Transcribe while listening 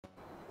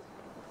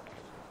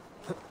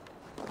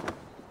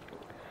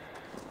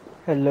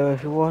Hello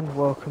everyone,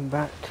 welcome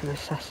back to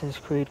Assassin's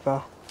Creed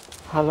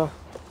Valhalla.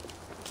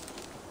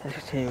 Let's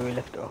continue where we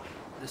left off.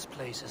 This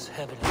place is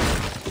heavily...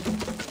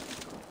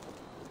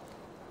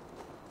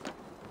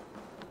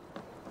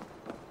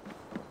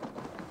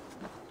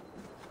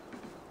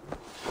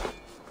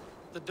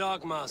 The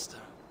Dark Master.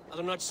 I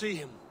do not see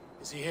him.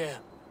 Is he here?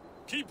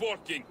 Keep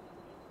working.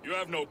 You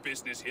have no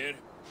business here.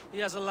 He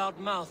has a loud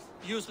mouth.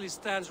 Usually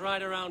stands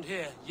right around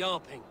here,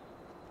 yawping.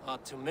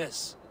 Hard to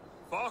miss.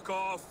 Fuck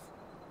off.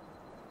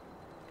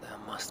 There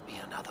must be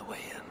another way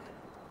in.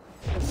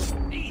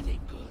 Anything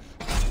good.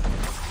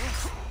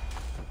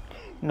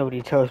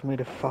 Nobody tells me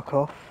to fuck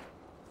off.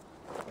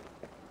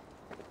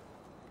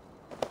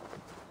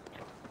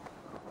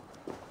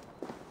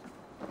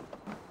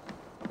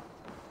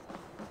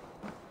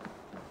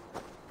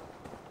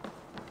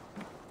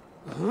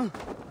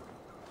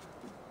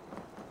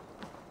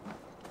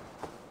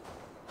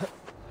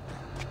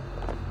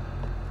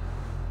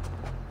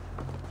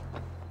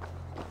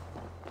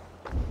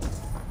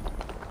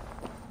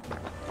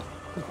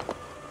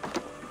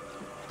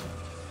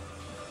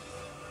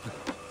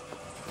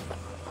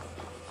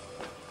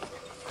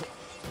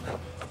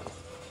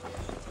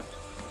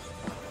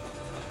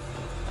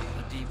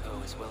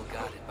 Well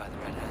guarded by the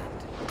Red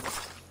Hand.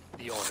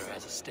 The Order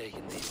has a stake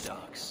in these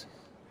docks.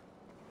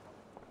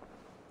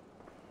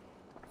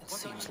 It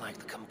seems like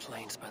the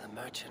complaints by the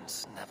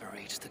merchants never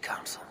reached the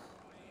Council.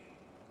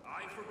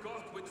 I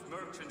forgot which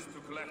merchants to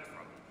collect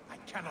from. I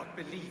cannot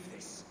believe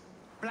this.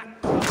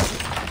 Black Cloud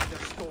their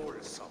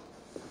stores.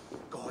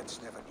 Gods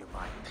never knew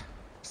mind.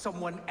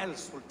 Someone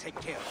else will take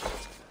care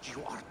of it.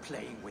 You are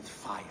playing with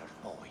fire,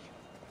 boy.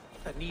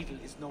 The needle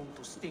is known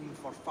to sting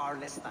for far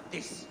less than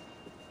this.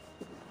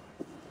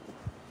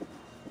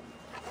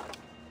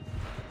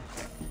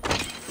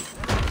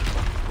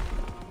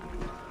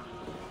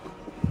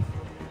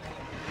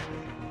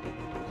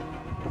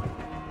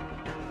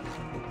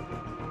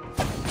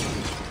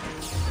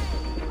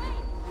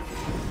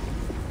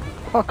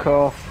 Fuck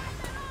off.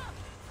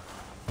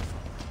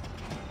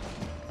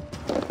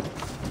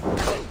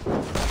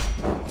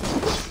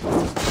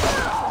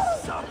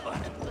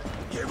 Someone,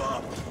 give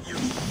up, you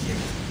shit.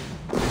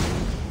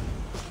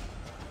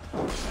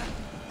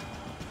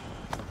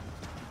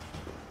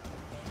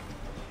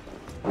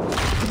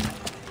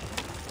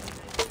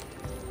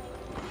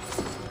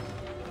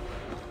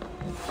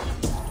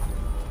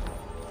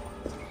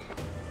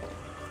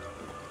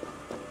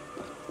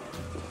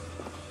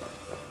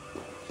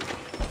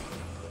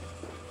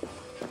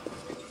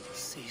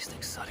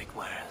 Exotic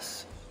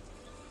wares.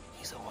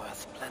 These are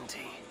worth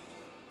plenty.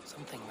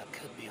 Something that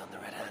could be on the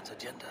Red Hand's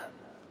agenda.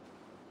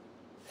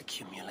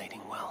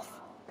 Accumulating wealth.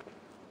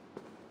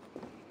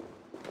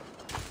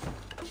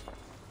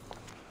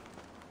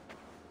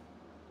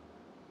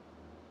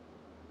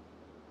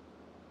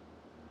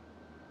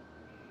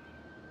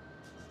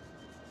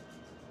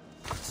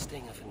 The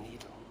sting of a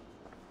needle.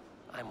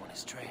 I'm on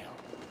his trail.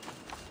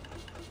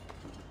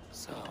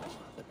 So,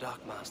 the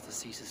Dark Master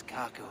sees his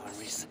cargo and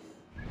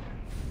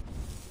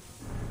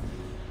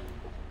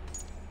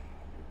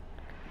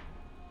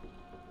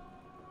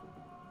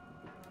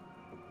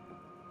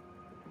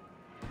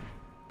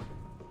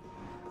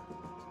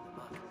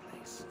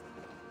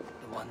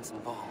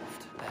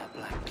involved bear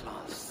black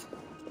cloths.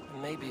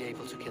 I may be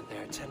able to get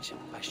their attention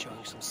by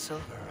showing some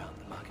silver around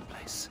the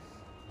marketplace.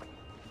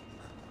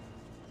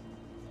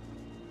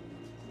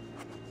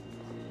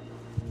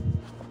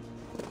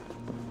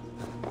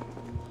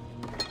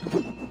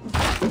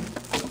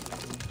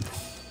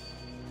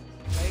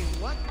 Hey,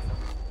 what?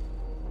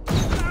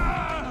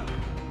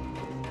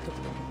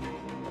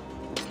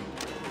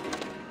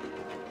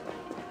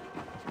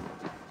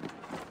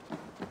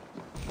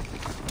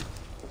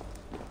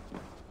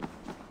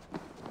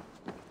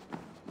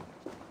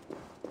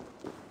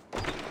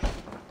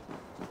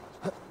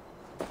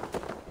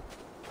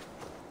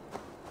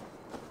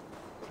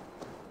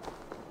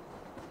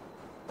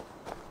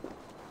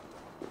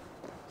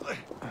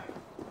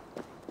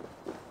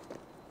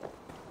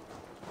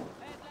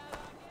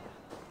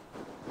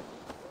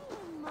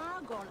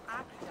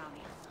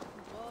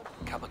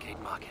 Cavalcade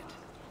Market.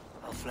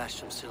 I'll flash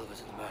some silver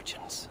to the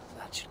merchants.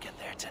 That should get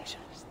their attention.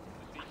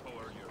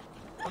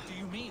 What do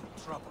you mean,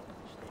 trouble?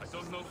 I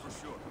don't know for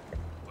sure,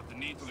 but the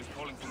needle is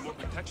calling for more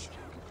protection.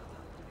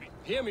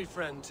 Hear me,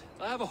 friend.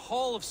 I have a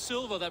haul of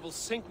silver that will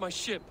sink my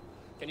ship.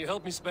 Can you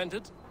help me spend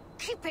it?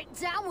 Keep it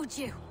down, would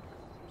you?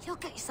 You'll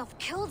get yourself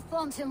killed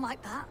flaunting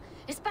like that,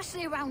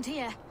 especially around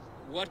here.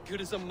 What good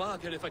is a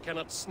market if I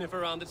cannot sniff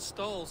around its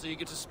stalls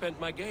eager to spend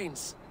my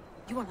gains?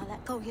 You want to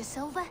let go of your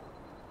silver?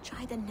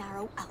 Try the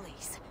narrow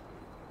alleys.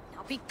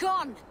 Now be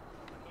gone!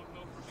 I don't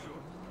know for sure,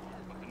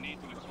 but the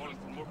needle is calling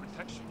for more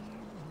protection.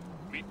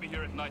 Meet me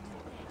here at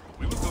nightfall.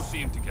 We will go see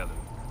him together.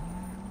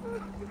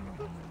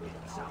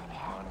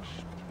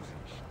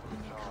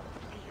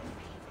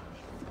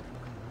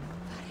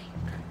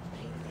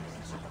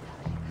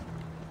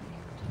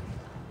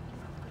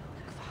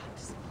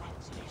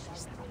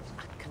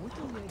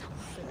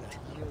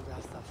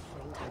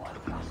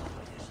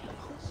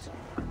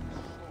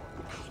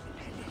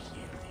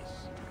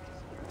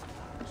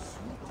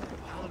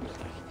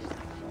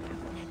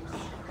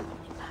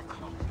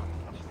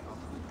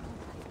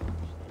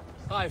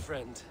 Hi,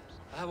 friend.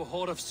 I have a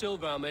hoard of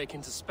silver I'm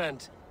making to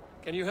spend.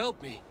 Can you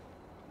help me?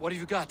 What have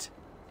you got?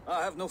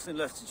 I have nothing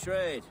left to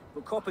trade,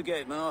 but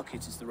Coppergate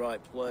Market is the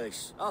right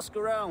place. Ask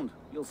around.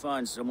 You'll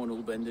find someone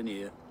who'll bend an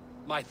ear.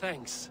 My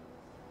thanks.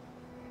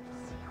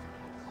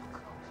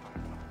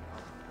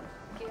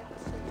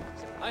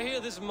 I hear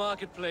this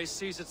marketplace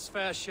sees its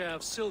fair share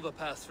of silver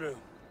pass through.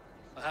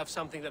 I have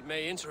something that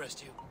may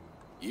interest you.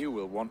 You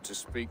will want to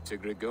speak to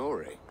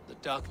Grigori. The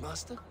Dark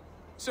Master?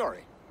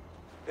 Sorry.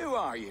 Who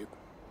are you?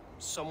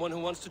 Someone who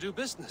wants to do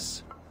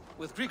business.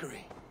 With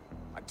Grigory.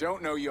 I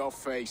don't know your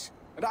face,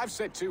 and I've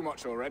said too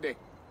much already.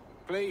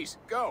 Please,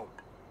 go.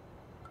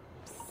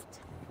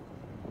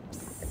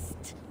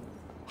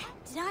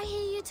 Did I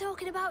hear you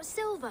talking about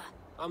silver?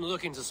 I'm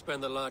looking to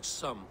spend a large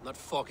sum, not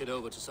fork it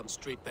over to some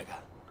street beggar.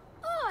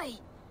 Oi!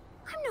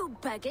 I'm no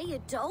beggar,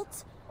 you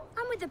dolt.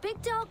 I'm with the big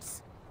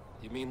dogs.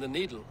 You mean the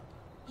needle?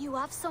 You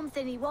have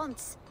something he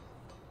wants.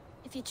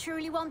 If you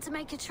truly want to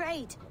make a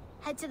trade,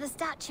 head to the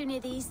statue near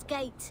the east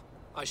gate.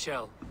 I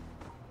shall.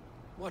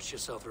 Watch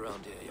yourself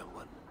around here, young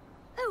one.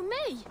 Oh,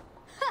 me?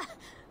 Ha!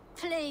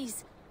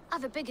 Please.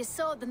 I've a bigger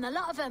sword than the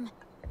lot of them.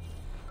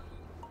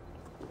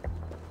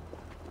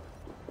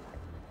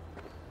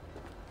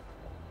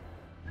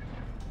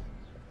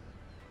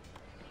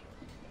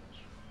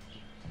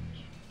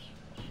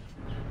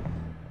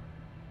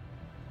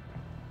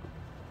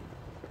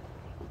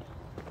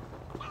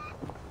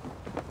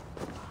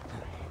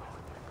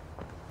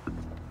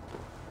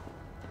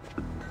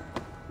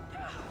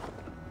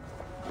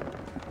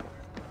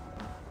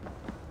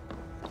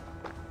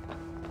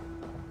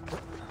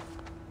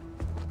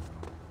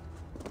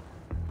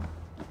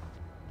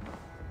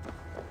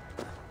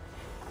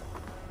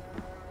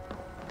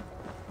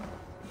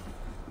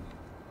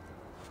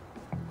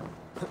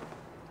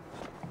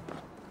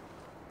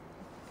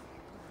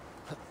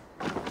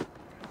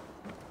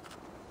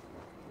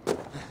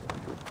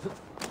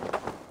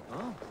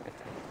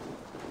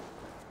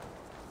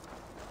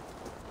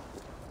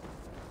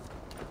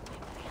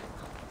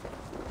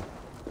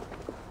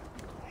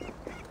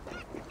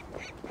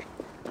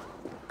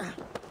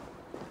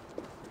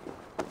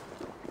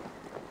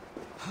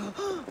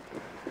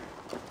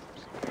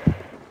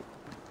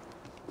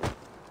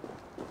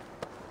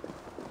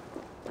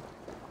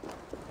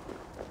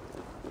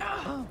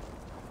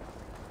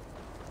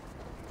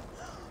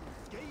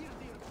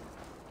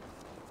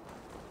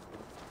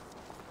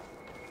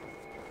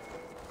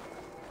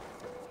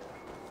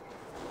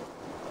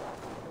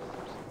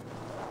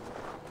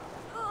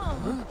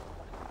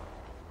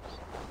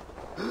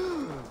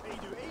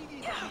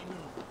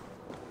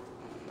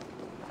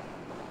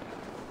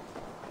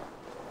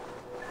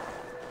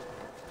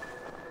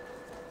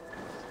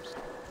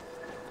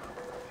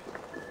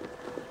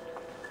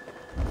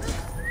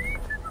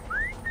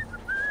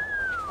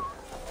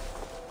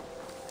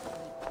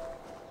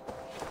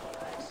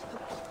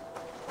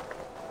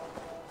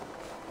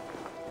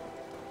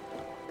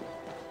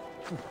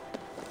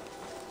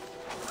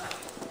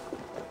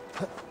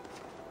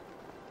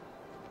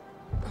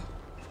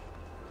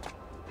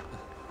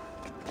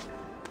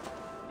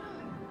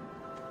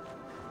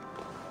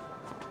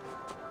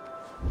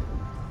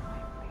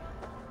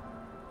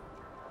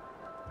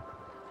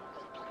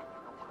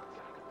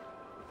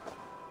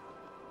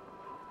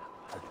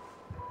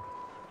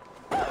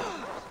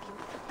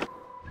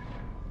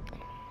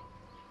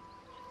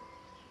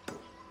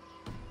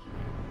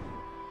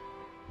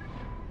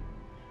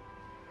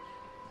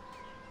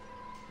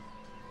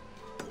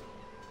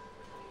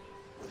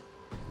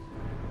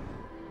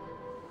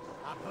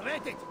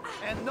 Appretet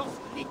en nos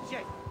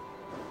licce.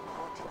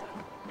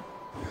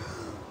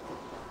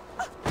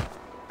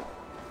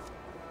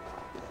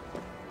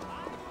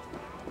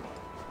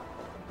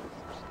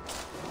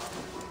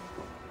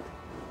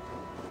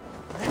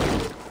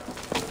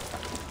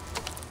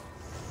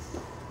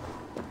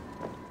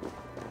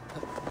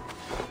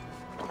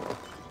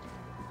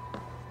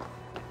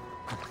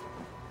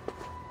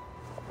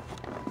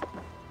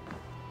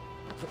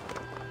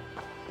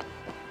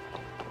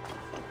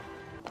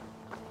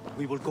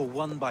 We will go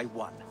one by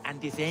one,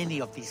 and if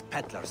any of these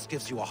peddlers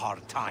gives you a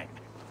hard time,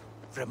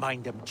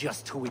 remind them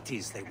just who it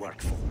is they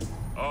work for.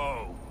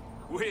 Oh,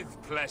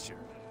 with pleasure.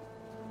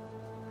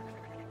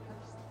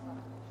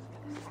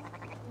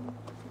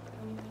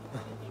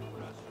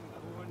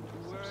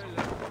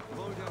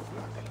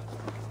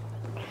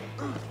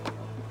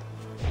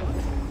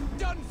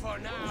 Done for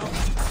now!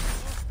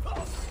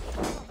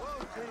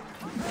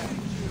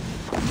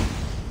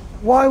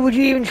 Why would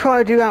you even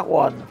try to do that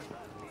one?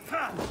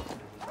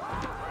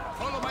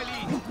 Follow my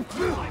lead.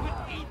 I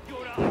will eat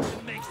your eyes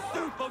and make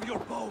soup of your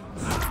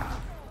bones.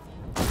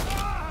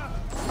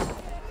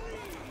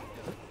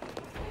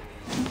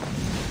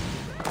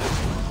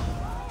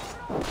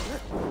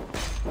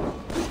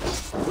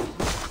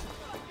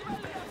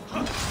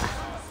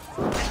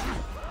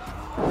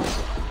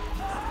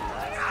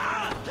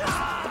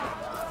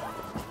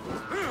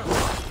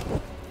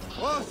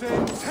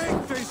 Othin,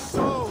 take this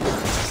soul!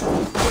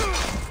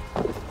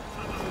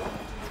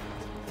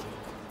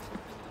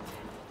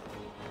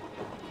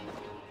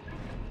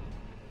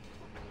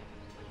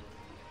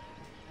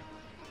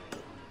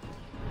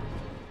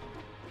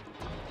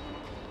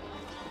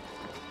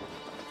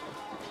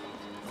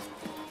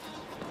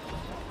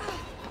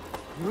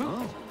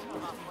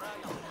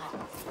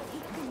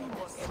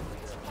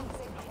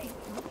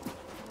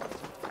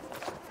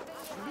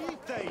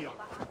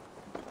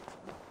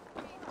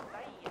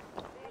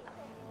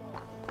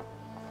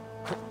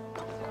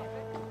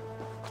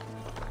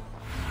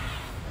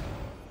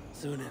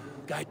 Thunin,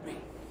 guide me.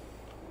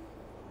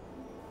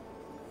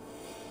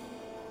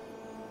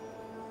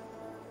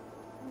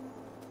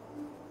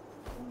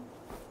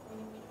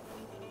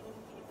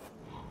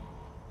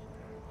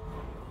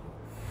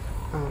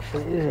 Oh, so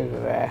it is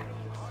everywhere.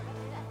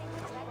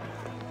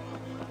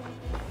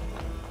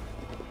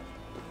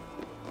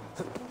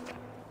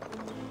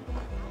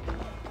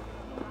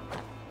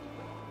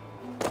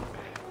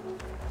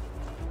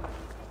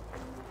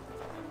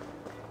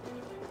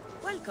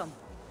 Welcome.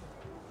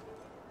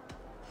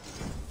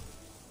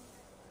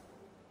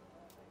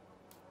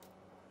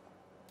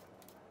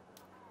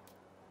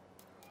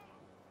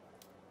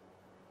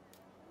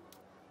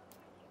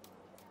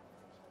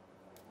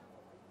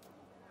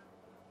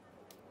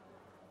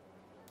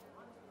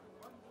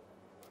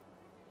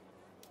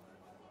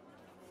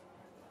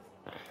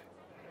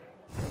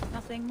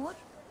 Nothing more?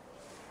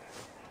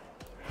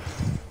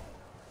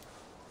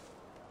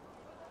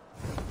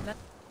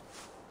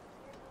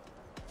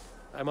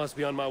 I must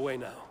be on my way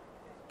now.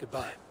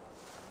 Goodbye.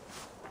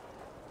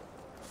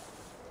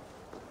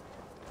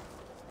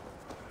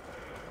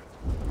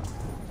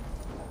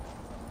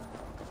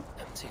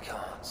 Empty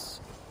carts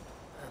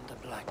and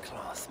a black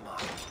cloth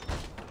mark.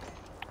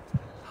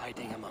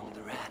 Hiding among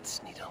the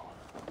rat's needle.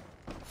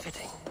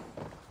 Fitting.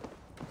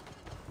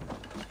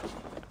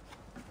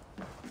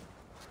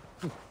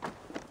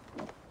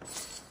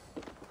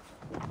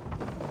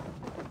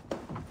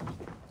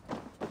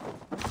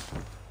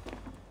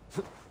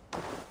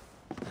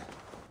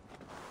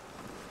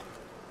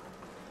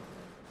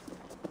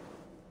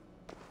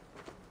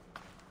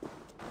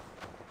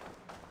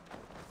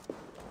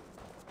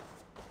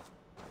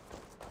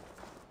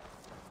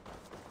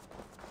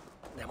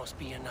 There must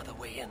be another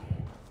way in.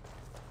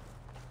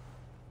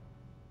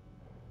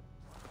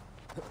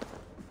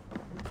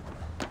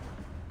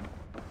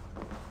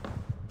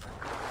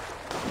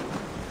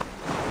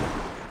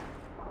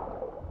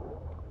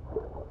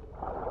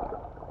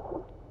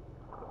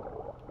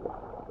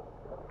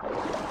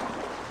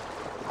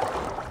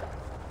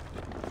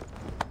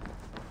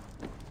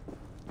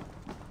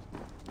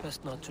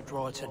 Best not to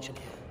draw attention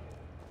here.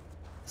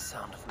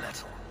 Sound of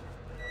metal.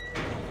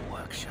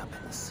 Workshop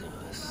in the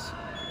sewers.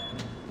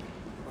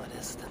 What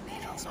is the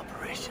Needle's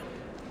operation?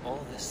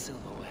 All this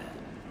silverware,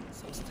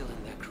 some still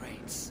in their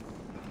crates.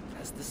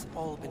 Has this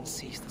all been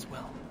seized as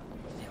well?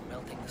 They are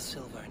melting the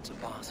silver into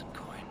bars and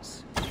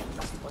coins.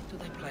 What do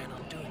they plan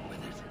on doing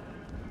with it?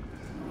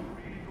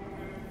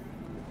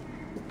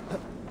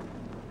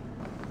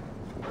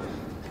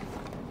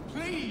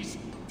 Please,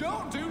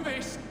 don't do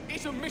this.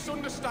 It's a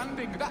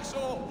misunderstanding, that's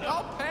all.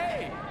 I'll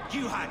pay.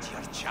 You had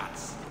your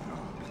chance.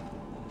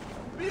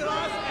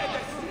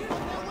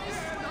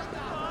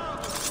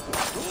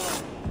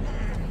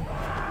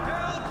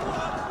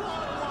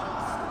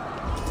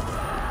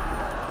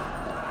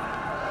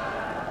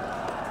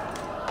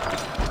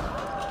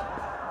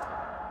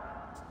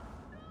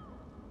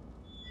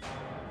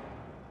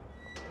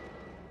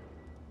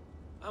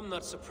 I'm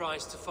not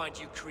surprised to find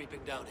you creeping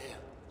down here.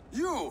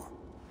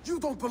 You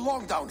don't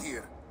belong down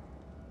here.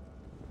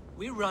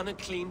 We run a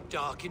clean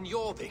dock in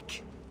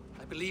Jorvik.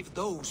 I believe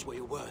those were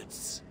your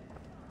words.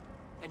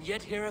 And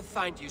yet here I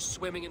find you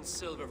swimming in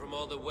silver from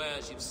all the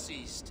wares you've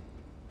seized.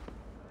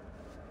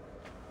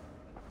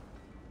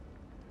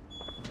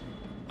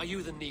 Are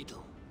you the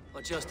Needle,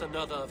 or just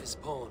another of his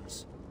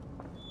pawns?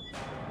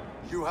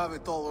 You have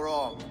it all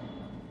wrong.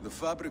 The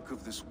fabric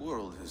of this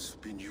world has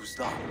been used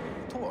up,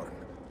 torn,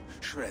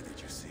 shredded,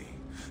 you see.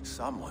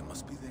 Someone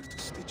must be there to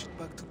stitch it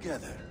back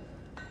together.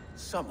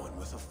 Someone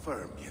with a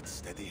firm yet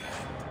steady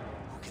hand,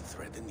 who can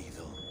thread the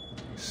needle.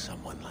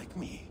 Someone like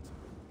me.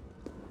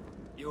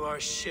 You are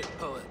a shit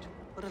poet,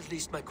 but at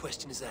least my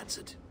question is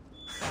answered.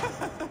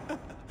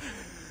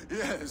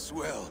 Yes,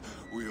 well,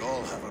 we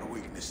all have our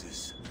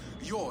weaknesses.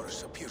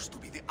 Yours appears to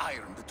be the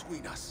iron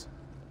between us.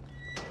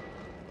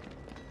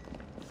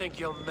 Think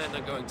your men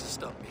are going to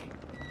stop me?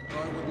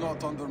 I would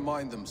not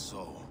undermine them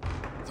so.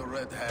 The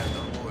Red Hand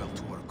are loyal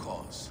to our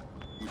cause,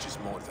 which is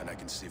more than I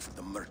can say for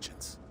the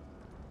merchants.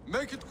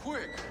 Make it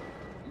quick!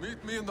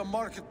 Meet me in the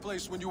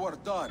marketplace when you are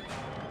done.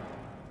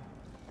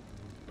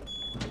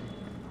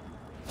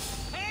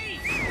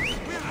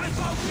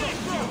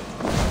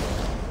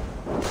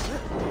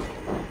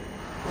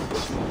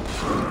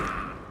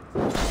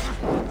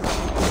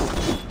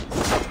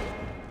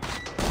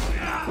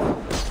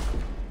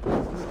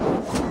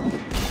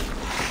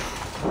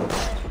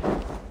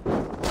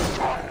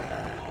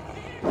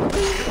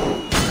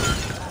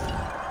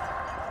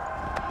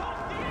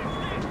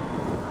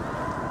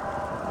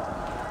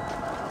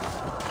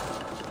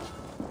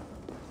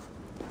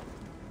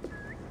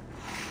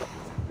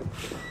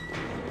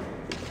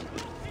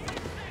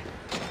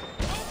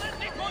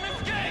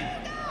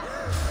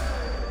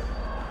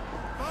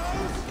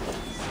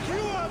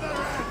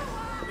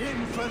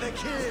 In for the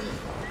kill!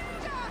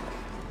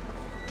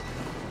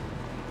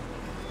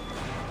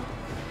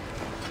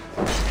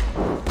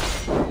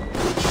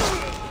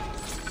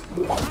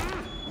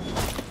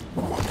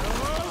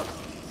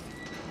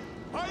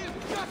 I'll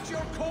gut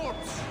your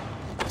corpse!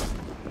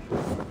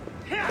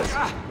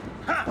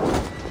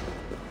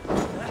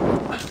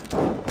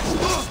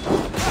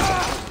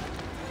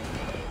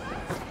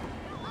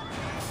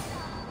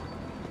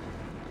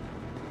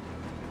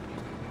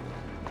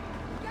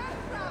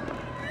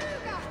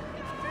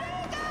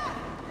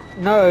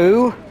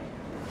 No!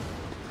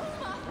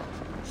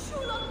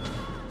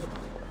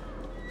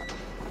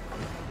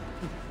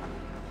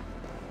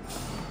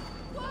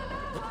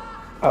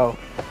 Oh.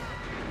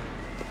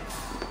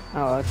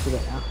 Oh, I see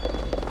it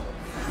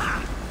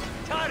now.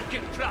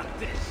 Target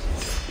practice!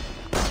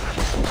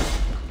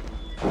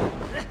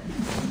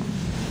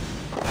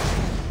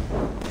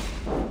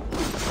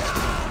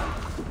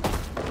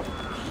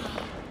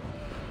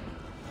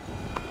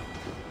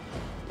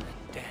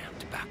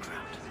 Damned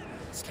background.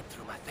 Slipped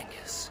through my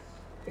fingers.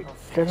 I'll Did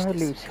finish I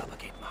this lose?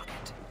 Coppergate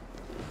market.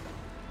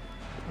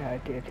 Yeah, I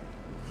did.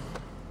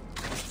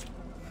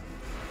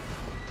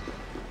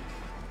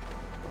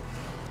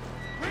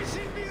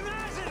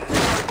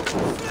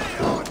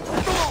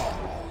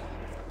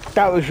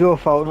 That was your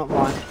fault, not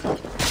mine.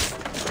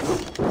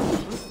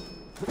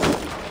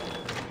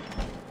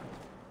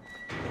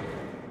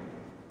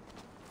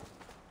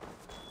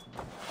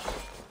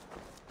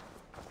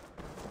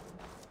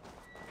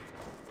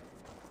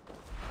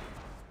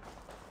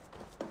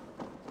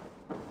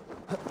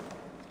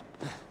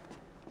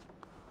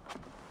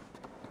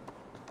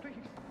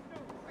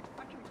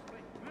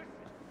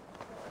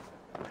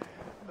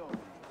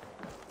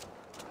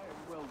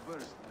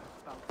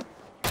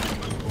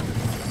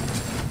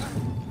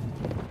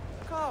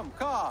 Come,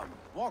 come.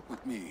 Walk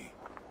with me.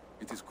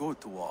 It is good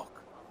to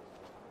walk.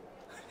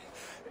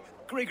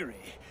 Gregory,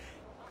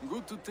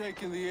 Good to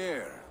take in the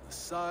air. The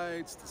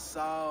sights, the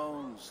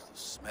sounds, the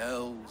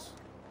smells.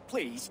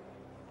 please.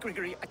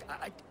 Gregory,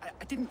 I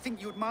didn't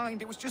think you'd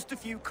mind. It was just a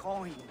few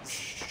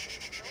coins.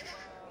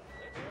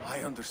 I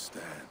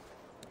understand.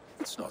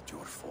 It's not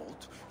your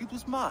fault. It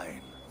was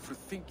mine for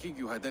thinking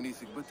you had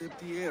anything but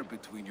empty air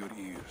between your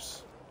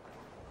ears.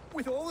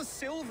 With all the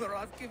silver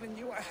I've given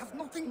you, I have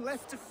nothing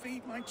left to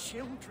feed my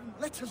children,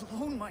 let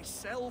alone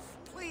myself.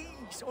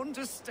 Please,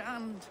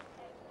 understand.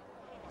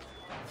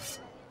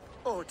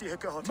 Oh, dear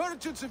God.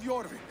 Merchants of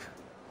Jorvik,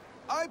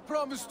 I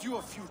promised you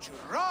a future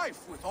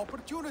rife with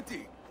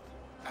opportunity.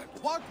 And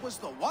what was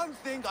the one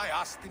thing I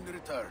asked in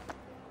return?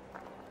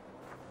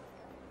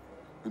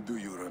 Do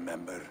you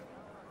remember?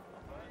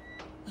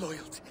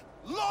 Loyalty.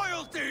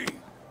 Loyalty!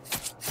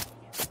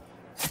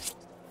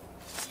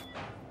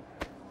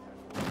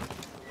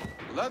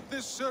 Let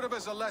this serve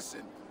as a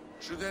lesson,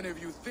 should any of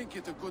you think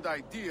it a good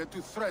idea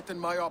to threaten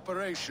my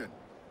operation.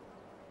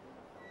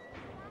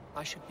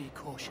 I should be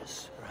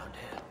cautious around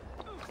here.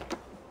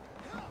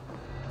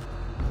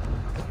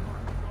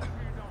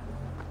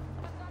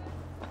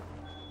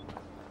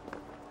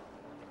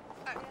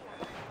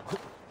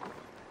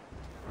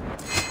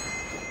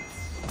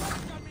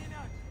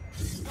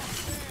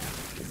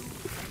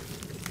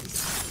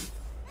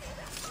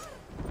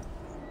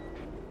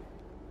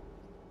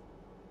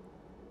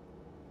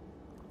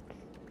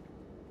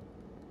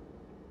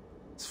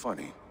 It's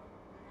funny.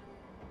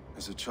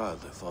 As a child,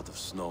 I thought of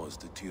snow as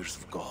the tears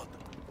of God,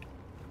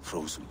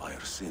 frozen by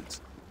our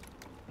sins.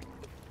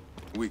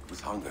 Weak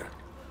with hunger,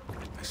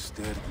 I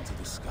stared into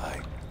the sky,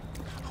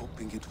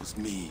 hoping it was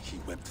me he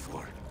wept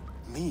for.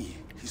 Me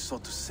he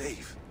sought to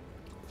save.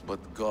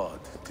 But God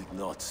did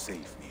not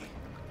save me.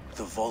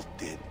 The vault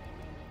did.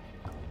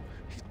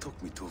 He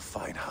took me to a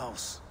fine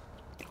house,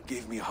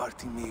 gave me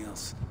hearty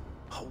meals,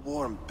 a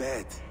warm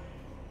bed.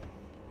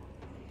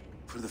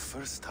 For the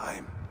first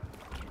time,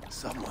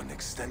 someone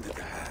extended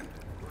a hand,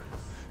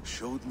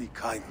 showed me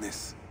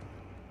kindness,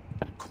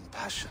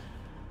 compassion.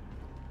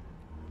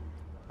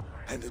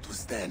 And it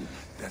was then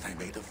that I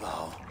made a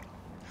vow.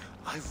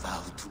 I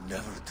vowed to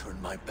never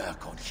turn my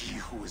back on he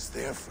who was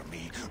there for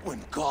me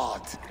when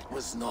God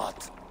was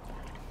not.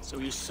 So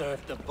you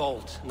served the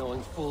Vault,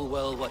 knowing full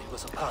well what he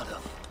was a part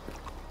of.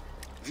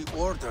 The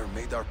Order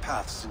made our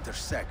paths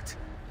intersect.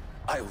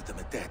 I owed them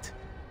a debt,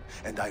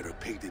 and I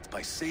repaid it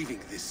by saving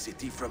this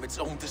city from its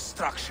own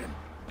destruction.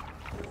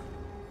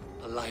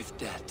 A life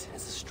debt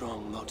is a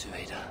strong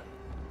motivator.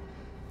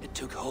 It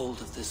took hold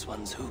of this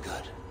one's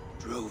Hugad,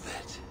 drove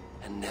it,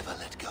 and never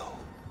let go.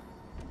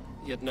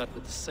 Yet not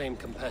with the same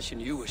compassion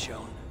you were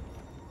shown.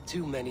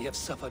 Too many have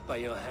suffered by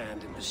your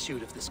hand in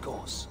pursuit of this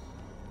cause.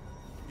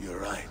 You're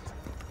right.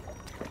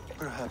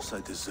 Perhaps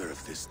I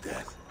deserve this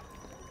death.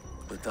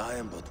 But I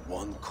am but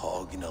one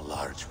cog in a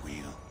large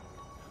wheel.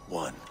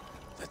 One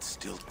that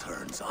still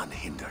turns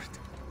unhindered.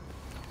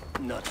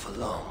 Not for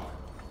long.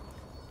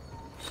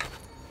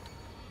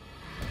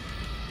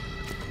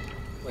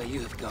 Where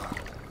you have gone,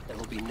 there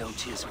will be no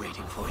tears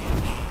waiting for you.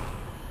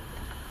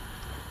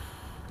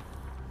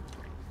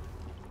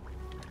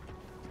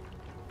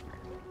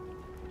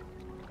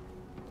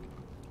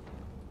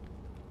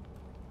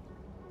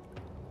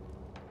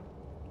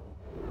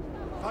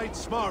 Fight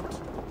smart.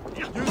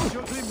 Use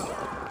your glimmer.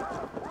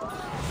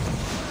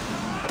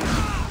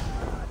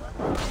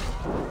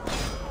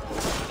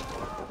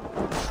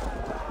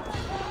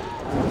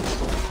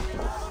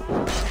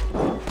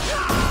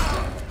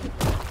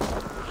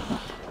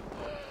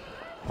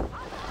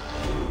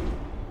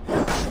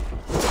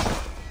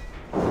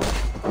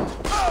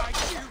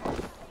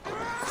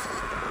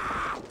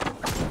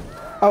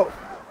 Oh!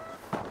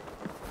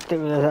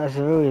 Didn't realize that was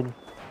a ruin.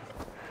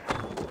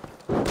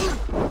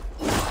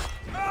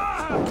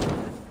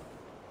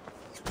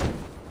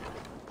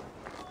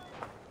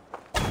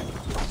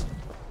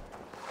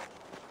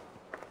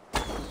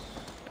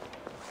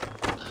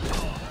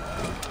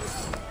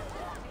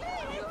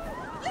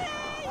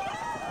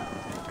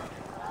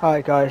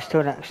 Alright guys,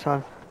 till next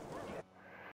time.